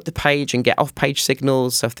promote the page and get off-page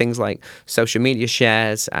signals. So things like social media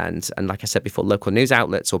shares and like I said before, local news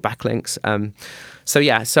outlets or backlinks.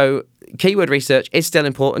 So keyword research is still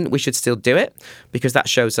important. We should still do it because that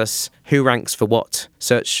shows us who ranks for what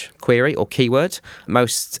search query or keyword.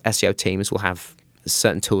 Most SEO teams will have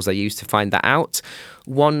certain tools they use to find that out.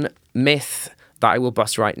 One myth that I will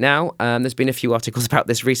bust right now, there's been a few articles about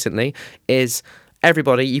this recently, is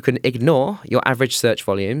you can ignore your average search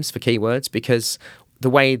volumes for keywords because the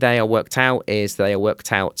way they are worked out is they are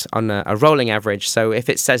worked out on a rolling average. So if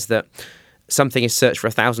it says that something is searched for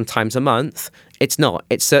 1,000 times a month, it's not.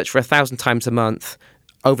 It's searched for 1,000 times a month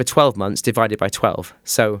over 12 months divided by 12.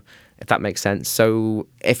 So if that makes sense. So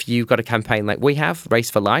if you've got a campaign like we have, Race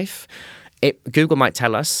for Life, Google might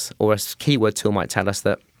tell us, or a keyword tool might tell us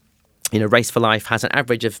that Race for Life has an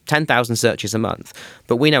average of 10,000 searches a month.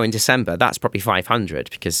 But we know in December, that's probably 500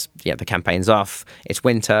 because, the campaign's off, it's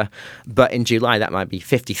winter. But in July, that might be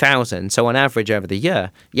 50,000. So on average over the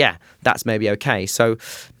year, that's maybe okay. So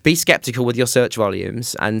be skeptical with your search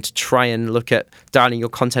volumes and try and look at dialing your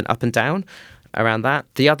content up and down around that.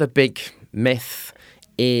 The other big myth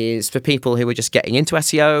is for people who are just getting into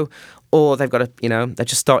SEO, or they've got they're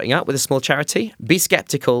just starting out with a small charity. Be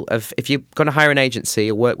skeptical of if you're going to hire an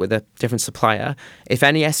agency or work with a different supplier. If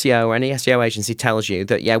any SEO or any SEO agency tells you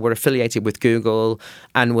that, we're affiliated with Google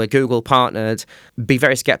and we're Google partnered, be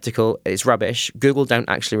very skeptical. It's rubbish. Google don't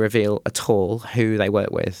actually reveal at all who they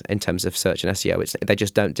work with in terms of search and SEO. They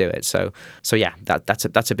just don't do it. So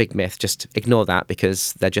that's a big myth. Just ignore that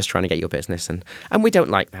because they're just trying to get your business, and we don't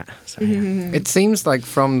like that. So, It seems like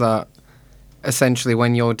from that, essentially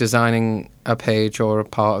when you're designing a page or a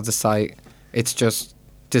part of the site, it's just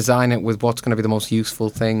design it with what's going to be the most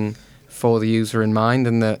useful thing for the user in mind,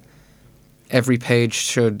 and that every page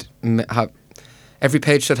should have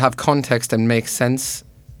context and make sense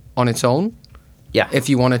on its own. Yeah. If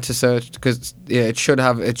you wanted to search, because it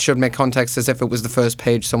should make context as if it was the first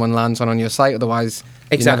page someone lands on your site. Otherwise,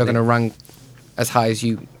 You're never going to rank as high as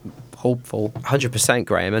you hope for. 100%,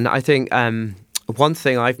 Graham. And I think one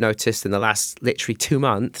thing I've noticed in the last literally 2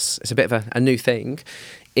 months, it's a bit of a new thing,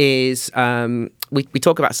 is we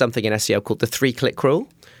talk about something in SEO called the 3-click rule.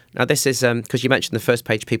 Now, this is because you mentioned the first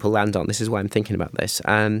page people land on. This is why I'm thinking about this.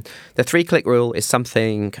 The 3-click rule is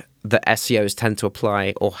something that SEOs tend to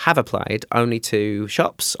apply or have applied only to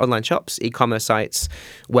shops, online shops, e-commerce sites,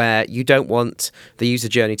 where you don't want the user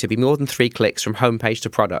journey to be more than 3 clicks from homepage to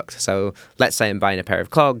product. So let's say I'm buying a pair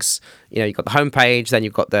of clogs. You've got the homepage, then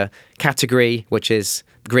you've got the category, which is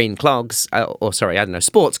green clogs,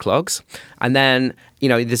 sports clogs. And then,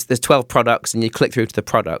 there's 12 products and you click through to the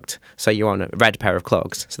product. So you're on a red pair of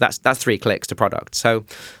clogs. So that's 3 clicks to product. So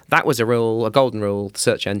that was a golden rule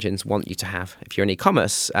search engines want you to have if you're an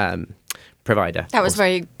e-commerce provider. That was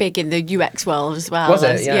very big in the UX world as well. Was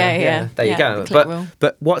it? Yeah. There you go.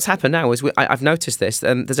 But what's happened now is I've noticed this.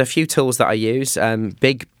 There's a few tools that I use,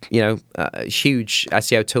 big, huge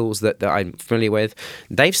SEO tools that I'm familiar with.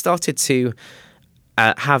 They've started to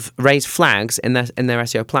have raised flags in their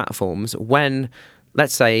SEO platforms when,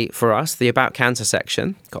 let's say for us, the About Cancer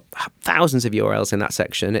section got thousands of URLs in that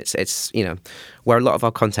section. It's where a lot of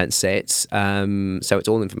our content sits. So it's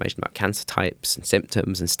all information about cancer types and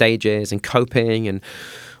symptoms and stages and coping and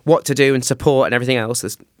what to do and support and everything else.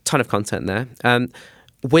 There's a ton of content there.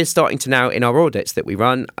 we're starting to now, in our audits that we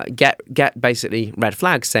run, get basically red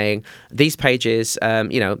flags saying these pages,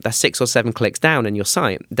 they're 6 or 7 clicks down in your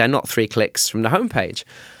site. They're not 3 clicks from the homepage.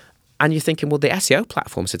 And you're thinking, well, the SEO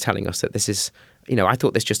platforms are telling us that this is, I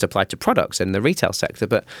thought this just applied to products in the retail sector.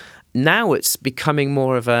 But now it's becoming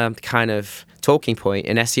more of a kind of talking point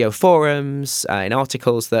in SEO forums, in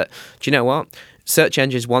articles that, do you know what? Search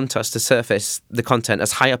engines want us to surface the content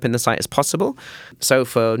as high up in the site as possible. So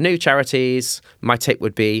for new charities, my tip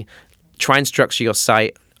would be try and structure your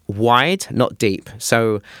site wide, not deep.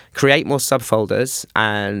 So create more subfolders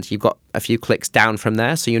and you've got a few clicks down from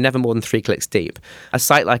there. So you're never more than 3 clicks deep. A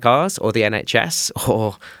site like ours or the NHS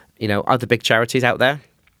or, other big charities out there,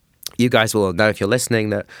 you guys will know if you're listening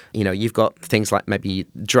that, you've got things like maybe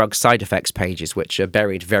drug side effects pages, which are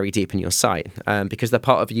buried very deep in your site because they're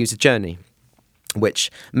part of a user journey,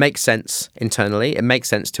 which makes sense internally. It makes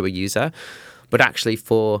sense to a user. But actually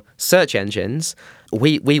for search engines,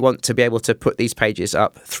 we want to be able to put these pages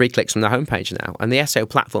up 3 clicks from the homepage now. And the SEO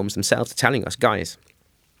platforms themselves are telling us, guys,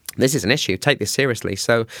 this is an issue. Take this seriously.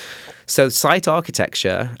 So site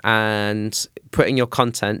architecture and putting your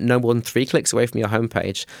content no more than 3 clicks away from your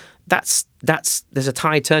homepage, that's there's a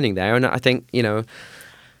tide turning there. And I think, the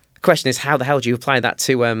question is, how the hell do you apply that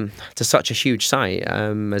to such a huge site,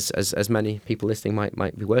 as many people listening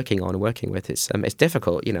might be working on and working with? It's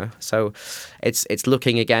difficult, So it's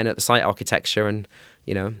looking again at the site architecture and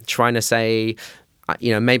trying to say,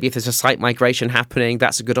 maybe if there's a site migration happening,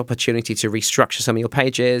 that's a good opportunity to restructure some of your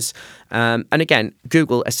pages. And again,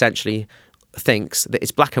 Google essentially thinks that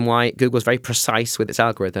it's black and white. Google's very precise with its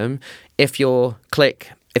algorithm.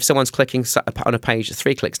 If someone's clicking on a page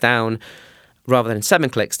 3 clicks down, rather than 7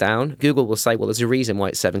 clicks down, Google will say, well, there's a reason why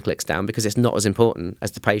it's 7 clicks down because it's not as important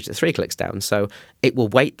as the page that's 3 clicks down. So it will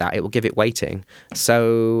weight that. It will give it weighting.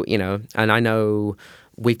 So, and I know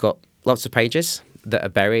we've got lots of pages that are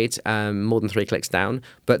buried more than 3 clicks down,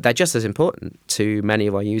 but they're just as important to many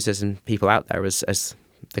of our users and people out there as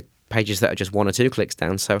the pages that are just 1 or 2 clicks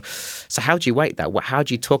down. So how do you weight that? How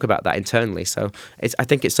do you talk about that internally? So I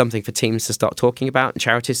think it's something for teams to start talking about and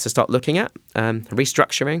charities to start looking at,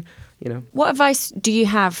 restructuring. What advice do you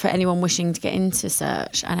have for anyone wishing to get into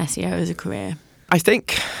search and SEO as a career? I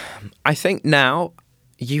think now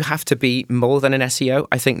you have to be more than an SEO.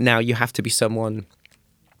 I think now you have to be someone.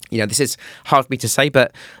 This is hard for me to say,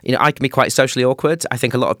 but, I can be quite socially awkward. I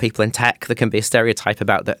think a lot of people in tech, there can be a stereotype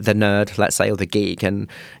about the nerd, let's say, or the geek. And,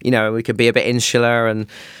 we can be a bit insular and,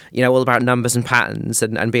 all about numbers and patterns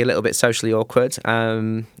and be a little bit socially awkward.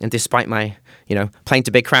 And despite my, playing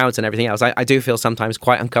to big crowds and everything else, I do feel sometimes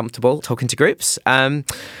quite uncomfortable talking to groups. And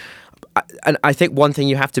I think one thing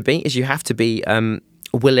you have to be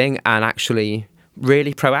willing and actually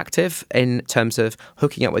really proactive in terms of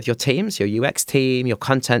hooking up with your teams, your UX team, your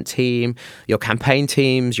content team, your campaign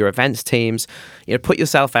teams, your events teams. Put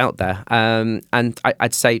yourself out there. And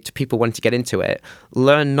I'd say to people wanting to get into it,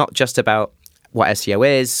 learn not just about what SEO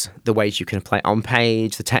is, the ways you can apply it on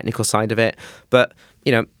page, the technical side of it, but,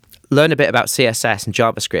 learn a bit about CSS and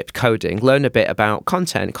JavaScript coding, learn a bit about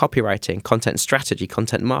content, copywriting, content strategy,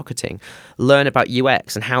 content marketing, learn about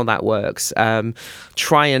UX and how that works.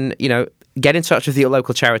 Try and, get in touch with your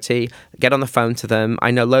local charity, get on the phone to them.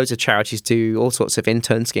 I know loads of charities do all sorts of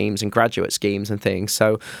intern schemes and graduate schemes and things.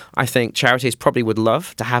 So I think charities probably would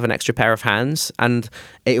love to have an extra pair of hands, and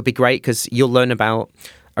it would be great because you'll learn about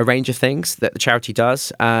a range of things that the charity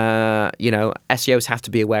does. SEOs have to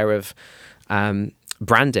be aware of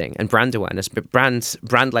branding and brand awareness, but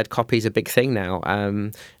brand-led copy is a big thing now.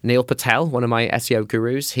 Neil Patel, one of my SEO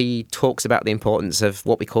gurus, he talks about the importance of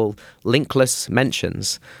what we call linkless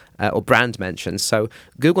mentions or brand mentions. So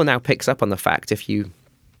Google now picks up on the fact if you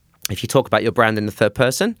talk about your brand in the third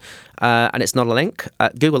person and it's not a link,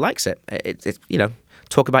 Google likes it.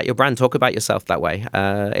 Talk about your brand, talk about yourself that way.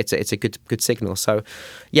 It's a good signal. So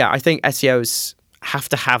yeah, I think SEOs have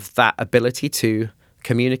to have that ability to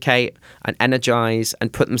communicate and energize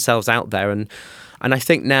and put themselves out there. And I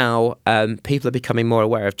think now people are becoming more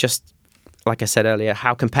aware of, just like I said earlier,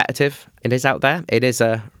 how competitive it is out there. It is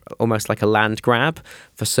almost like a land grab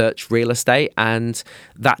for search real estate. And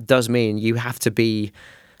that does mean you have to be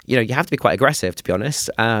quite aggressive, to be honest,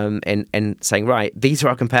 in saying, right, these are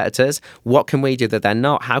our competitors. What can we do that they're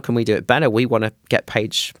not? How can we do it better? We want to get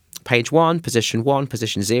page 1,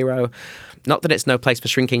 position 0. Not that it's no place for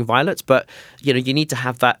shrinking violets, but you need to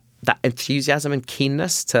have that enthusiasm and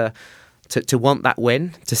keenness to want that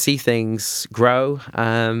win, to see things grow.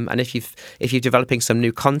 And if you're developing some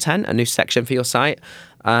new content, a new section for your site,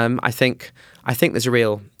 I think there's a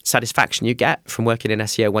real satisfaction you get from working in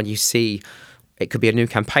SEO when you see It could be a new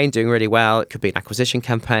campaign doing really well. It could be an acquisition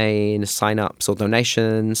campaign, sign-ups or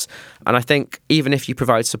donations. And I think even if you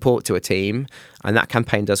provide support to a team and that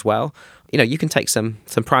campaign does well, you can take some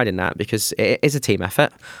pride in that because it is a team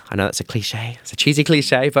effort. I know that's a cliche. It's a cheesy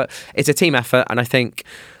cliche, but it's a team effort. And I think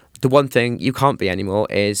the one thing you can't be anymore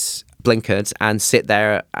is blinkered and sit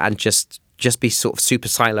there and just be sort of super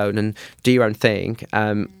siloed and do your own thing.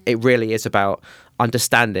 It really is about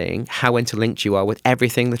understanding how interlinked you are with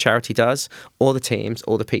everything the charity does, all the teams,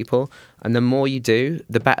 all the people. And the more you do,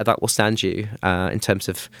 the better that will stand you in terms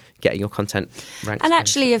of getting your content ranked. And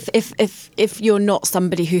actually, if you're not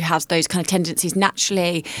somebody who has those kind of tendencies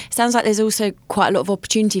naturally, it sounds like there's also quite a lot of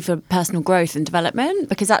opportunity for personal growth and development,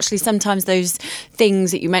 because actually sometimes those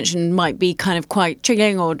things that you mentioned might be kind of quite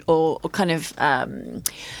triggering or kind of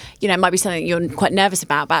it might be something you're quite nervous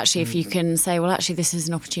about, but actually if you can say, well, actually this is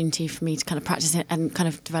an opportunity for me to kind of practice it and kind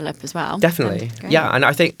of develop as well. Definitely. Yeah. And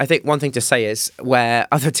I think one thing to say is where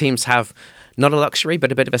other teams have not a luxury,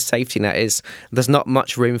 but a bit of a safety net is there's not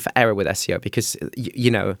much room for error with SEO because,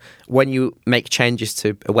 when you make changes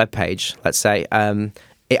to a web page, let's say,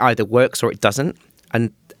 it either works or it doesn't.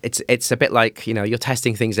 And it's a bit like, you're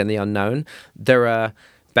testing things in the unknown. There are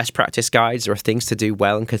best practice guides, there are things to do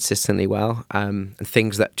well and consistently well, and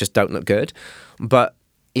things that just don't look good. But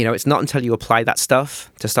it's not until you apply that stuff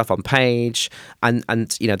to stuff on page and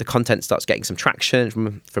the content starts getting some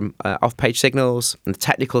traction from off-page signals and the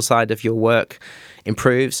technical side of your work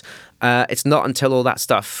improves. It's not until all that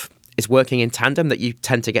stuff is working in tandem that you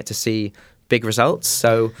tend to get to see big results.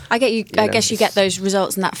 So I guess you get those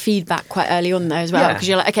results and that feedback quite early on though as well, because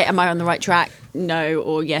you're like, okay, am I on the right track? No,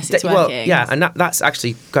 or yes, it's working. Well, yeah, and that's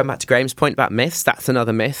actually going back to Graham's point about myths. That's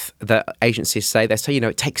another myth that agencies say. They say,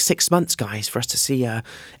 it takes 6 months, guys, for us to see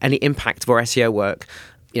any impact of our SEO work.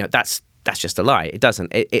 That's just a lie. It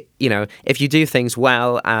doesn't. If you do things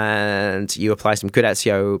well and you apply some good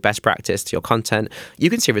SEO best practice to your content, you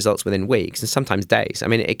can see results within weeks and sometimes days. I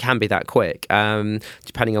mean, it can be that quick,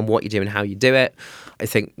 depending on what you do and how you do it. I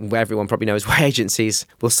think everyone probably knows why agencies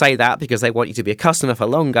will say that, because they want you to be a customer for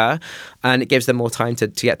longer and it gives them more time to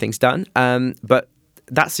get things done. But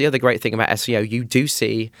that's the other great thing about SEO. You do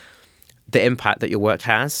see the impact that your work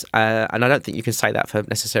has. And I don't think you can say that for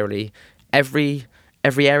necessarily every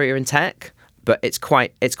area in tech, but it's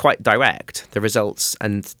quite direct, the results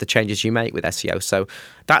and the changes you make with SEO. So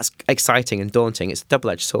that's exciting and daunting. It's a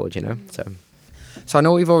double-edged sword, So I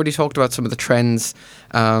know we've already talked about some of the trends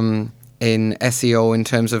in SEO in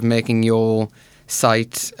terms of making your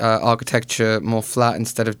site architecture more flat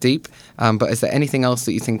instead of deep. But is there anything else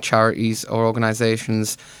that you think charities or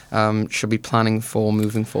organisations should be planning for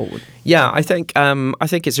moving forward? Yeah, I think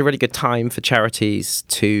it's a really good time for charities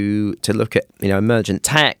to look at emergent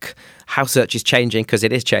tech, how search is changing, because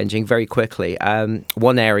it is changing very quickly.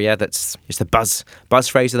 One area that's just the buzz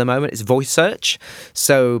phrase at the moment is voice search.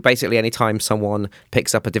 So basically, anytime someone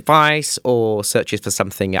picks up a device or searches for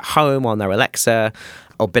something at home on their Alexa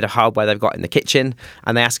or bit of hardware they've got in the kitchen,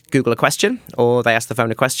 and they ask Google a question or they ask the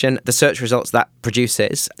phone a question, the search results that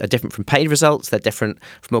produces are different from paid results. They're different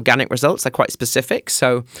from organic results. They're quite specific.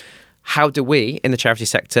 So how do we in the charity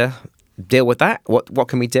sector deal with that? What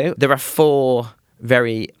can we do? There are 4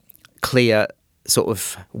 very clear sort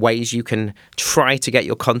of ways you can try to get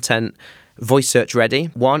your content voice search ready.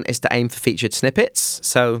 One is to aim for featured snippets.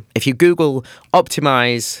 So if you Google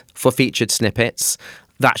optimize for featured snippets,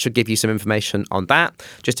 that should give you some information on that.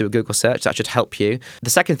 Just do a Google search. That should help you.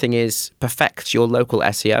 The second thing is perfect your local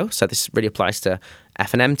SEO. So this really applies to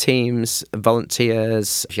F&M teams,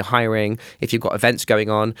 volunteers, if you're hiring, if you've got events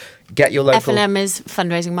going on, get your local... F&M is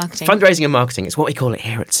fundraising marketing. Fundraising and marketing. It's what we call it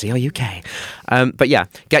here at SEO UK. But yeah,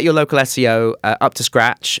 get your local SEO up to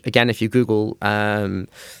scratch. Again, if you Google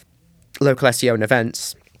local SEO and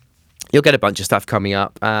events, you'll get a bunch of stuff coming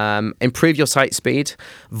up. Improve your site speed.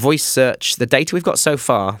 Voice search. The data we've got so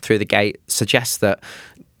far through the gate suggests that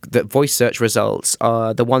voice search results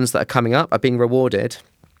are the ones that are coming up, are being rewarded.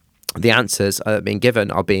 The answers are being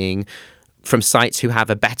given are being from sites who have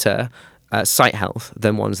a better site health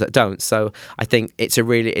than ones that don't. So I think it's a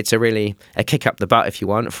really a kick up the butt, if you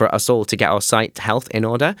want, for us all to get our site health in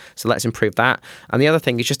order. So let's improve that. And the other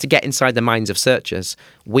thing is just to get inside the minds of searchers.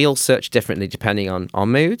 We all search differently depending on our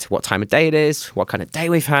mood, what time of day it is, what kind of day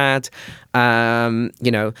we've had. The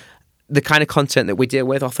kind of content that we deal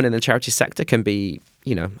with often in the charity sector can be,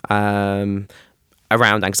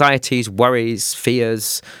 around anxieties, worries,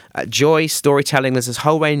 fears, joy, storytelling. There's this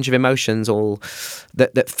whole range of emotions all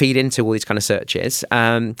that feed into all these kind of searches.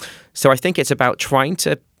 So I think it's about trying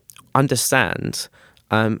to understand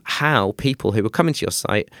how people who are coming to your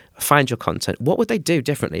site find your content. What would they do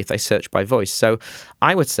differently if they search by voice? So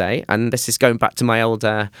I would say, and this is going back to my old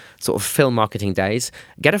sort of film marketing days,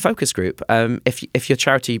 get a focus group. If your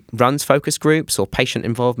charity runs focus groups or patient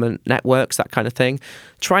involvement networks, that kind of thing,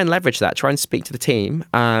 try and leverage that. Try and speak to the team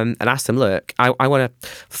and ask them, look, I want to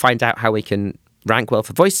find out how we can rank well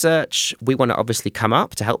for voice search. We want to obviously come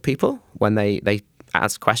up to help people when they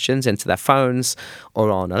ask questions into their phones or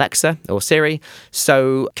on Alexa or Siri.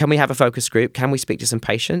 So can we have a focus group? Can we speak to some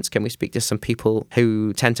patients? Can we speak to some people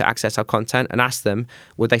who tend to access our content and ask them,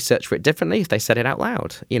 would they search for it differently if they said it out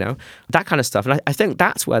loud? You know, that kind of stuff. And I think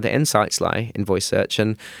that's where the insights lie in voice search.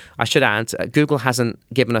 And I should add, Google hasn't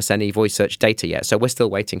given us any voice search data yet, so we're still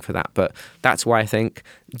waiting for that. But that's why I think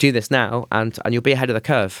do this now and you'll be ahead of the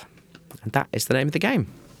curve. And that is the name of the game.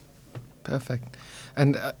 Perfect.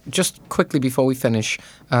 And just quickly before we finish,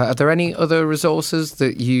 are there any other resources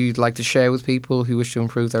that you'd like to share with people who wish to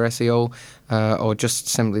improve their SEO or just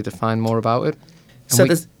simply to find more about it?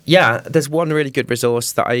 There's one really good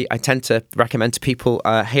resource that I tend to recommend to people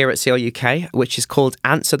here at SEO UK, which is called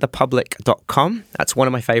answerthepublic.com. That's one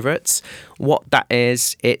of my favourites. What that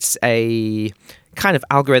is, it's a kind of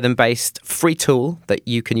algorithm-based free tool that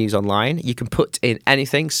you can use online. You can put in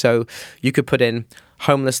anything. So you could put in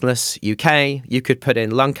homelessness UK, you could put in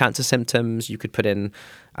lung cancer symptoms, you could put in,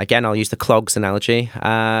 again, I'll use the clogs analogy,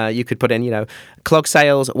 you could put in, clog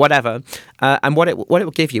sales, whatever. And what it will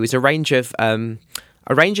give you is a range of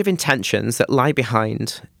intentions that lie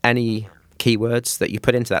behind any keywords that you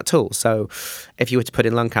put into that tool. So if you were to put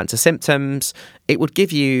in lung cancer symptoms, it would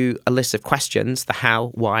give you a list of questions, the how,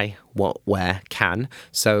 why, what, where, can.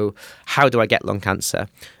 So how do I get lung cancer?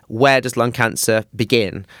 Where does lung cancer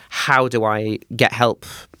begin? How do I get help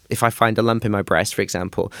if I find a lump in my breast, for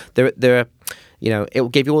example? There are, it will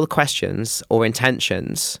give you all the questions or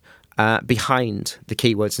intentions behind the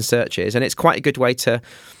keywords and searches. And it's quite a good way to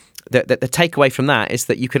the takeaway from that is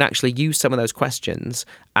that you can actually use some of those questions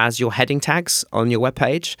as your heading tags on your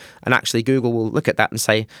webpage, and actually Google will look at that and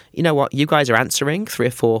say, you know what, you guys are answering 3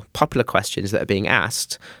 or 4 popular questions that are being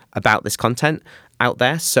asked about this content out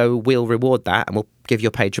there, so we'll reward that and we'll give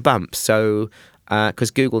your page a bump. So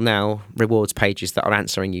because Google now rewards pages that are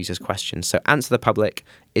answering users' questions. So Answer the Public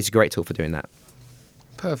is a great tool for doing that.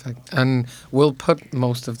 Perfect. And we'll put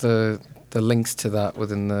most of the links to that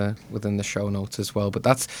within the show notes as well. But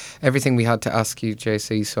that's everything we had to ask you,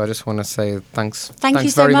 JC. So I just want to say thanks. Thank you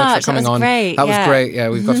so very much for coming on. Great. That was great. Yeah,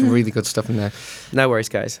 we've got some really good stuff in there. No worries,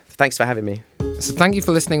 guys. Thanks for having me. So thank you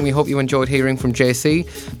for listening. We hope you enjoyed hearing from JC.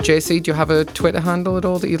 JC, do you have a Twitter handle at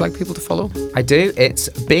all that you'd like people to follow? I do. It's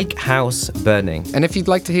Big House Burning. And if you'd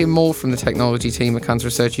like to hear more from the technology team at Cancer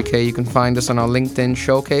Research UK, you can find us on our LinkedIn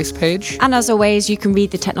showcase page. And as always, you can read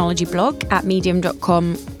the technology blog at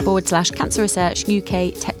medium.com/Cancer Research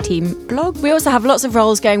UK Tech Team blog. We also have lots of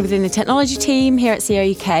roles going within the technology team here at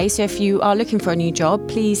SEO UK. So if you are looking for a new job,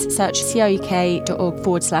 please search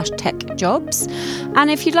seouk.org/tech jobs. And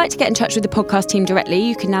if you'd like to get in touch with the podcast team directly,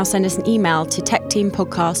 you can now send us an email to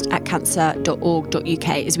techteampodcast@cancer.org.uk,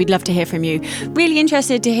 as we'd love to hear from you. Really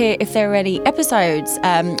interested to hear if there are any episodes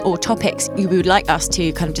or topics you would like us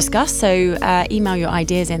to kind of discuss. So email your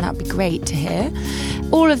ideas in, that'd be great to hear.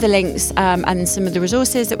 All of the links and some of the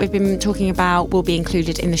resources that we've been talking about will be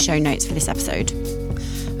included in the show notes for this episode.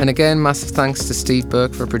 And again, massive thanks to Steve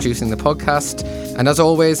Burke for producing the podcast. And as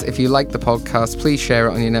always, if you like the podcast, please share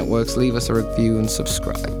it on your networks, leave us a review and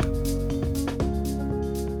subscribe.